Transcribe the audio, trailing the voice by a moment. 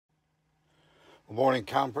Good morning,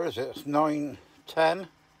 campers. It's 9:10,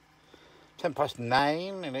 10 past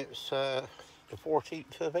 9, and it's the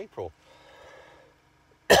 14th of April.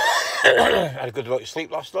 I had a good night's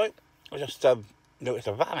sleep last night. I just noticed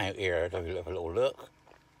a van out here. I have a little look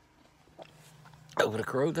over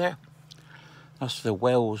the road there. That's the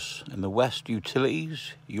Wales and the West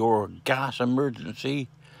Utilities, your gas emergency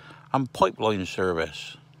and pipeline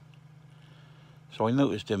service. So I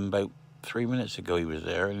noticed him about 3 minutes ago. He was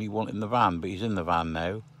there and he wasn't in the van, but he's in the van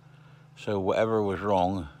now. So whatever was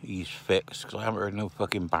wrong, he's fixed, because I haven't heard no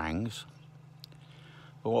fucking bangs.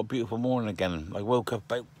 But what a beautiful morning again. I woke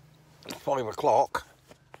up about 5 o'clock.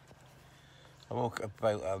 I woke up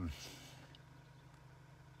about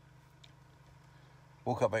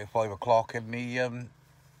 5 o'clock, and there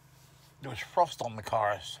was frost on the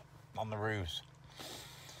cars, on the roofs.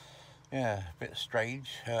 Yeah, a bit strange.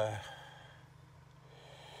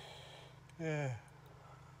 Yeah.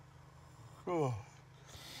 Oh.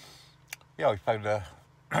 Yeah, I found a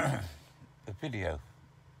video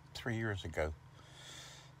 3 years ago.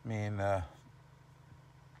 Me and her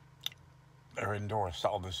indoors, sat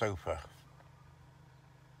on the sofa.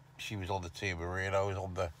 She was on the Tia Marie and I was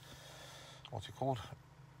on the, what's it called?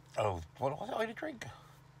 Oh, what was it I had a drink?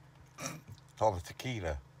 On the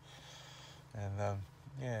tequila. And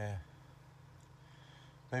yeah,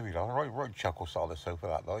 maybe not. Right chuckle sat on the sofa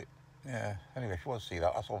that night. Yeah, anyway, if you want to see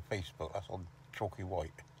that, that's on Facebook. That's on Chalky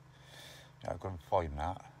White. Yeah, I'm going to find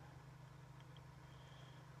that.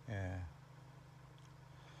 Yeah,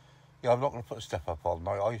 I'm not going to put stuff up on.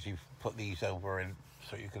 I usually put these over in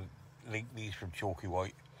so you can link these from Chalky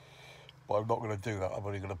White. But I'm not going to do that. I'm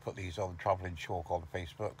only going to put these on Travelling Chalk on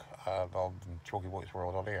Facebook and on Chalky White's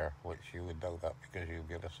World on here, which you would know that because you'll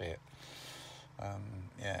be able to see it.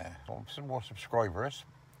 Yeah, want some more subscribers.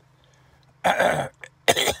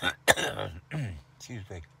 Excuse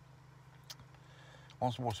me.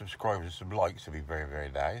 Want some more subscribers and some likes would be very, very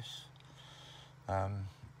nice.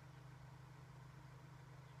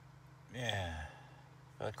 Yeah,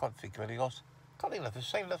 but I can't think of anything else. Can't think of the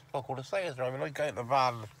same. That's what I to say, is there? I mean, I go in the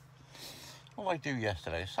van. What did I do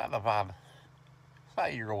yesterday? I sat in the van.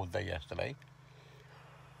 Sat here all day yesterday.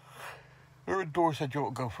 Her door said, "Do you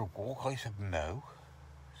want to go for a walk?" I said no.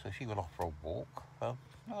 So she went off for a walk. What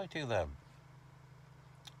did I do then?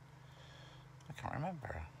 I can't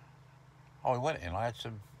remember. Oh, I went in. I had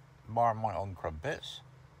some Marmite on crumpets.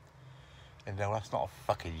 And no, that's not a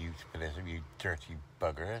fucking euphemism, you dirty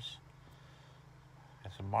buggers.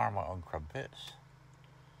 It's a Marmite on crumpets.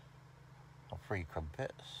 Or free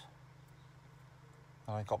crumpets.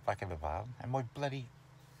 And I got back in the van, and my blood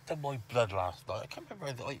last night. I can't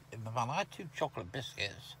remember in the van. I had 2 chocolate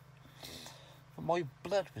biscuits, but my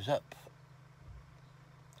blood was up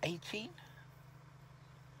 18.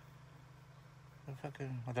 I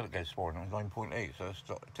don't get this morning. It was 9.8, so it's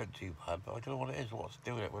not too bad. But I don't know what it is. What's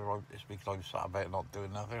doing it? Whether it's because I'm sat about not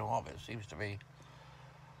doing nothing, or what? It seems to be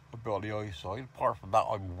a bit on the eyesight. Apart from that,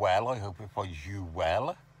 I'm well. I hope it finds you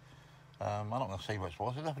well. I'm not going to say much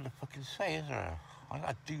more. There's nothing to fucking say, is there? I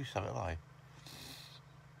got to do something, I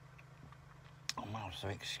might have some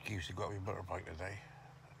excuse to go on my motorbike today.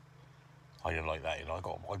 I didn't like that, you know. I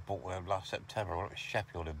bought one last September. I went to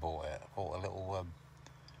Sheffield and bought it. I bought a little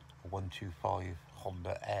 125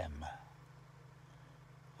 Honda M.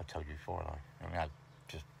 I told you before, I only had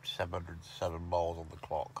just 707 miles on the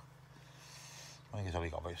clock. I think it's only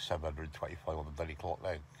got about 725 on the bloody clock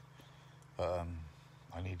now. But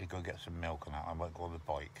I need to go get some milk and that. I might go on the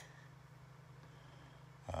bike.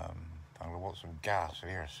 I'm going to want some gas in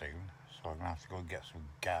here soon, so I'm going to have to go and get some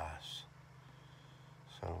gas.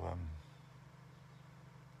 So,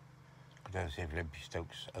 I don't see if Limpy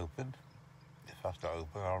Stokes open. If that's not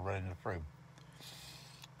open, I'll run in the room.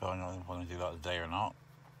 But I don't know if I'm going to do that today or not.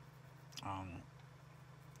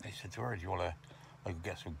 They said to her, "Do you want to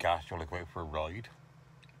get some gas? Do you want to go out for a ride?"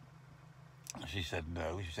 And she said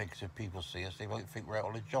no. She said, because if people see us, they might think we're out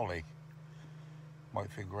on a jolly. Might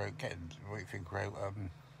think we're out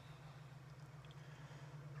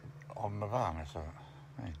on the van or something.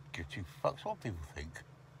 I don't give 2 fucks what people think.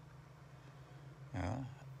 Yeah.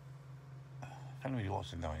 If anybody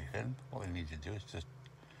wants to know anything, what they need to do is just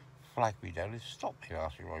flag me down and stop me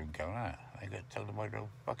asking where I'm going at. They got to tell them my own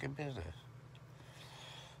fucking business.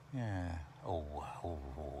 Yeah.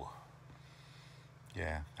 Oh.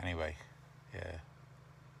 Yeah, anyway. Yeah.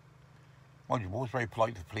 Mind you, I'm always very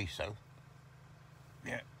polite to the police, though.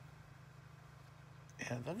 Yeah.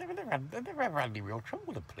 Yeah, they've never had any real trouble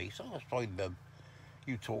with the police. I always find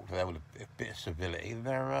you talk to them with a bit of civility, and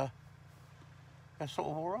they're sort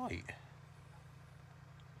of all right.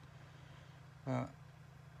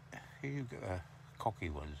 You get a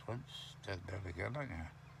cocky ones once. There we go, don't you?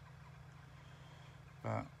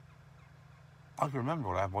 But I can remember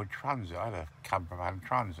when I had my Transit. I had a camper van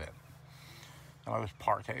Transit. And I was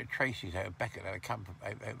parked out at Tracy's, out of Beckett, out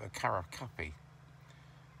the Cara Cappy.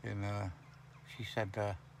 And she said,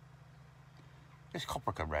 this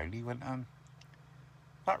copper come round. He went,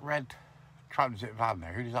 that red Transit van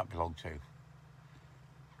there, who does that belong to?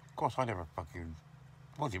 Of course, I never fucking...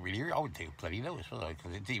 I didn't take bloody notice, was I?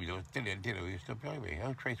 Because it didn't know he was still behind me.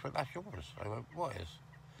 Oh, Trace went, that's yours. I went, what is?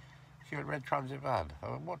 She went, red Transit van.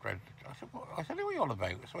 I went, what red? I said, what? I said, who are you on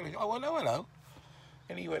about? So I went, oh, hello.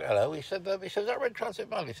 And he went, hello. He said, that red Transit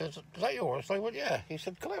van? He says, is that yours? I went, yeah. He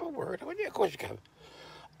said, can I have a word? I went, yeah, of course you can.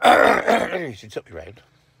 He took me round.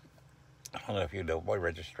 I don't know if you know, my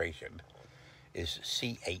registration is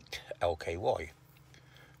C8LKY,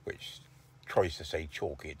 which tries to say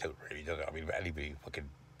chalky. It don't really, does it? I mean, anybody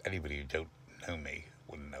who don't know me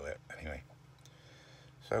wouldn't know it anyway.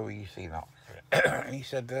 So you see that. And he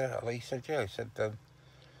said, yeah. I said,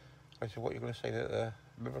 what are you going to say that the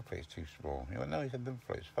number plate's too small? He went, no. He said, number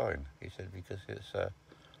plate's fine. He said, because it's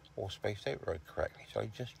all spaced out right correctly. So I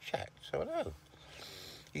just checked. So I know.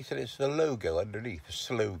 He said, it's the logo underneath, the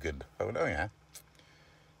slogan. I went, oh yeah.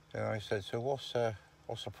 And I said, so what's the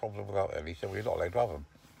problem with that then? He said, well, you're not allowed to have them.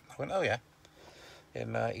 I went, oh yeah.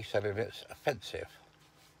 And he said, and it's offensive.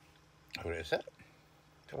 I went, is it?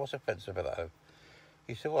 So what's offensive about that?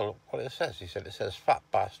 He said, well, what it says? He said, it says fat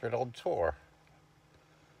bastard on tour.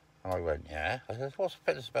 And I went, yeah. I said, what's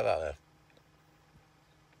offensive about that then?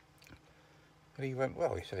 And he went,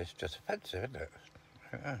 well, he said, it's just offensive, isn't it?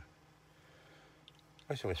 I went, oh.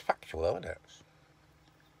 I said, well, it's factual though, isn't it?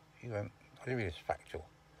 He went, what do you mean it's factual?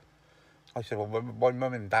 I said, well, my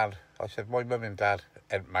mum and dad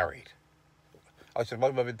ain't married. I said,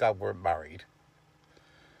 my mum and dad weren't married.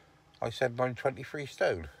 I said, I'm 23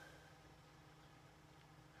 stone.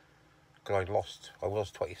 Because I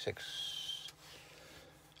was 26.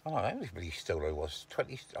 I don't know how many stone I was.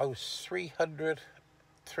 I was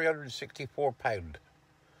 364 pound.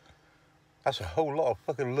 That's a whole lot of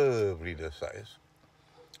fucking loveliness, that is.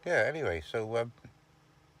 Yeah, anyway, so, I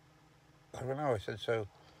don't know, I said, so,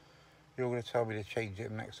 you're going to tell me to change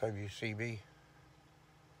it next time you see me?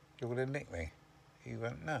 You're going to nick me? He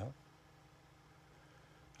went, no.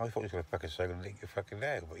 I thought he was going to fucking say, I'm going to nick you fucking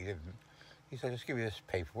now, but he didn't. He said, just give me this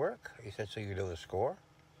paperwork. He said, so you know the score.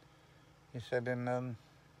 He said, and, I'm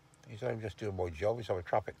just doing my job. He said, I'm a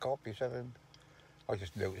traffic cop. He said, and I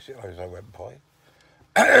just noticed it as I went by.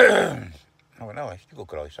 I went, no, you got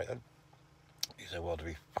good eyesight then. He said, well, to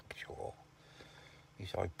be factual, he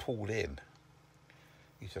said, I pulled in.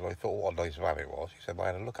 He said, I thought what a nice van it was. He said, I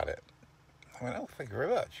had a look at it. I went, oh, thank you very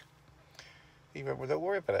much. He went, well, don't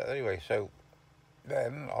worry about it. Anyway, so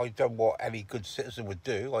then I done what any good citizen would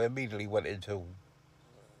do. I immediately went into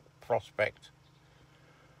Prospect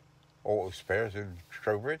Auto Spares in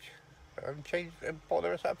Trowbridge and changed and bought the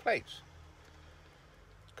rest of plates.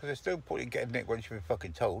 Because there's no point in getting nicked once you've been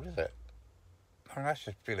fucking told, is it? I mean, that's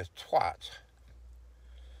just being a twat.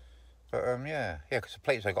 But, yeah, because the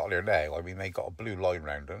plates I got there now, I mean, they got a blue line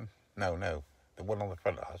round them. No, the one on the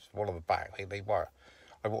front of us, the one on the back, they were.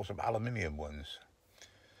 I bought some aluminium ones.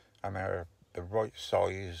 And they're the right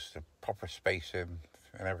size, the proper spacing,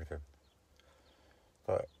 and everything.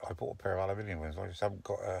 But I bought a pair of aluminium ones, I just haven't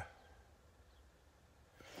got a...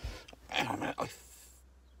 I'm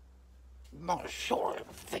not sure,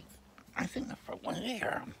 I think the front one's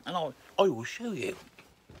here, and I will show you.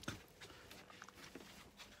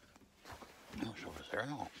 I'm not sure if it's there or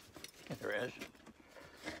not. Yeah, there it is.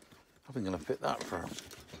 I've been going to fit that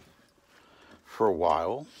for a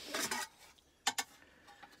while.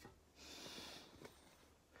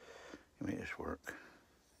 Let me make this work.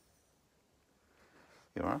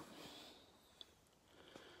 You are?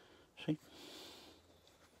 See?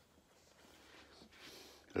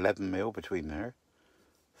 11 mil between there.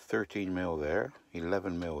 13 mil there.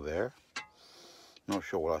 11 mil there. Not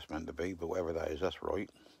sure what that's meant to be, but whatever that is, that's right.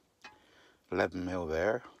 11 mil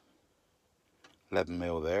there. 11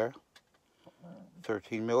 mil there.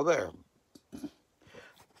 13 mil there.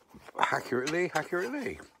 Accurately.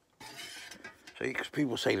 So, because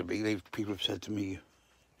people say to me, people have said to me,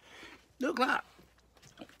 look at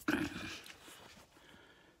that.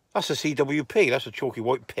 That's a CWP, that's a chalky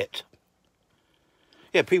white pit.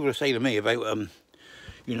 Yeah, people are saying to me about,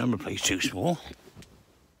 your number plate's too small.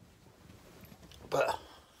 But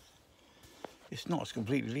it's not, it's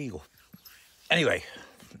completely legal. Anyway,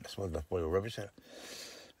 that's my boil rubbish there.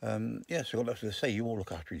 Yeah, so I've got nothing to say. You all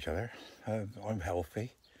look after each other. I'm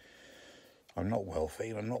healthy. I'm not wealthy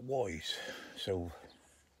and I'm not wise. So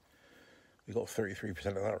we got 33%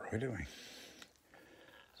 of that right, didn't we?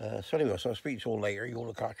 So anyway, so I'll speak to you all later. You all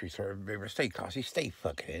look after yourself. Remember, stay classy, stay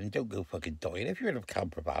fucking in. Don't go fucking dying. If you're in a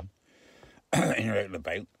camper van and you're out and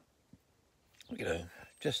about, you know,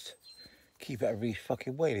 just keep it every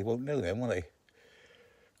fucking way. They won't know then, will they?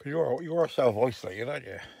 Because you are self-isolated, aren't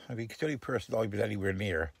you? I mean, the only person I've been anywhere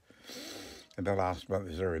near in the last month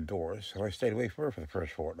is her indoors, and I stayed away from her for the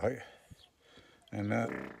first fortnight. And,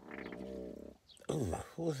 what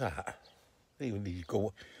was that?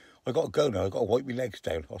 I got to go now. I've got to wipe my legs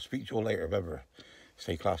down. I'll speak to you all later. Remember,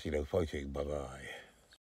 stay classy, no fighting. Bye-bye.